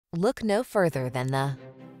Look no further than the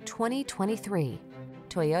 2023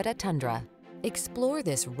 Toyota Tundra. Explore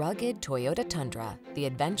this rugged Toyota Tundra, the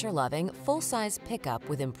adventure-loving, full-size pickup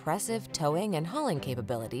with impressive towing and hauling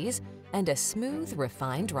capabilities and a smooth,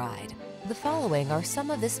 refined ride. The following are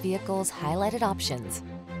some of this vehicle's highlighted options: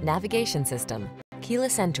 navigation system,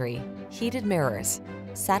 keyless entry, heated mirrors,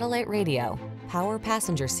 satellite radio, power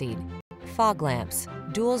passenger seat, fog lamps,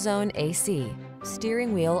 dual zone AC,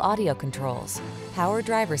 steering wheel audio controls, power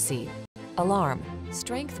driver seat, alarm.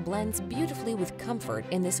 Strength blends beautifully with comfort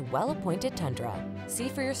in this well-appointed Tundra. See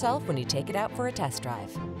for yourself when you take it out for a test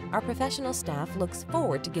drive. Our professional staff looks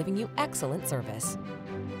forward to giving you excellent service.